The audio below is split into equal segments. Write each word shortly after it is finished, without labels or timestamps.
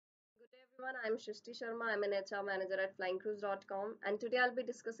Everyone, I'm Shrishti Sharma. I'm an HR manager at flyingcruise.com, and today I'll be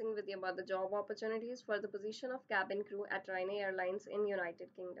discussing with you about the job opportunities for the position of cabin crew at Ryanair Airlines in United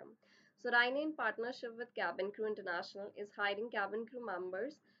Kingdom. So Ryanair, in partnership with Cabin Crew International, is hiring cabin crew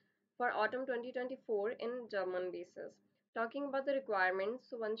members for autumn 2024 in German bases. Talking about the requirements,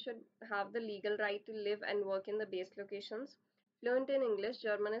 so one should have the legal right to live and work in the base locations. Fluent in English,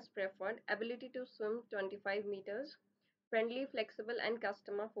 German is preferred. Ability to swim 25 meters. Friendly, flexible, and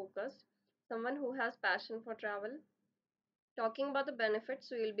customer focused. Someone who has passion for travel. Talking about the benefits,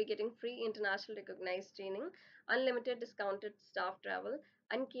 so you'll be getting free international recognized training, unlimited discounted staff travel,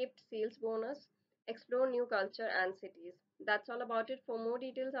 uncapped sales bonus, explore new culture and cities. That's all about it. For more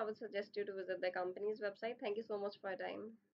details, I would suggest you to visit the company's website. Thank you so much for your time.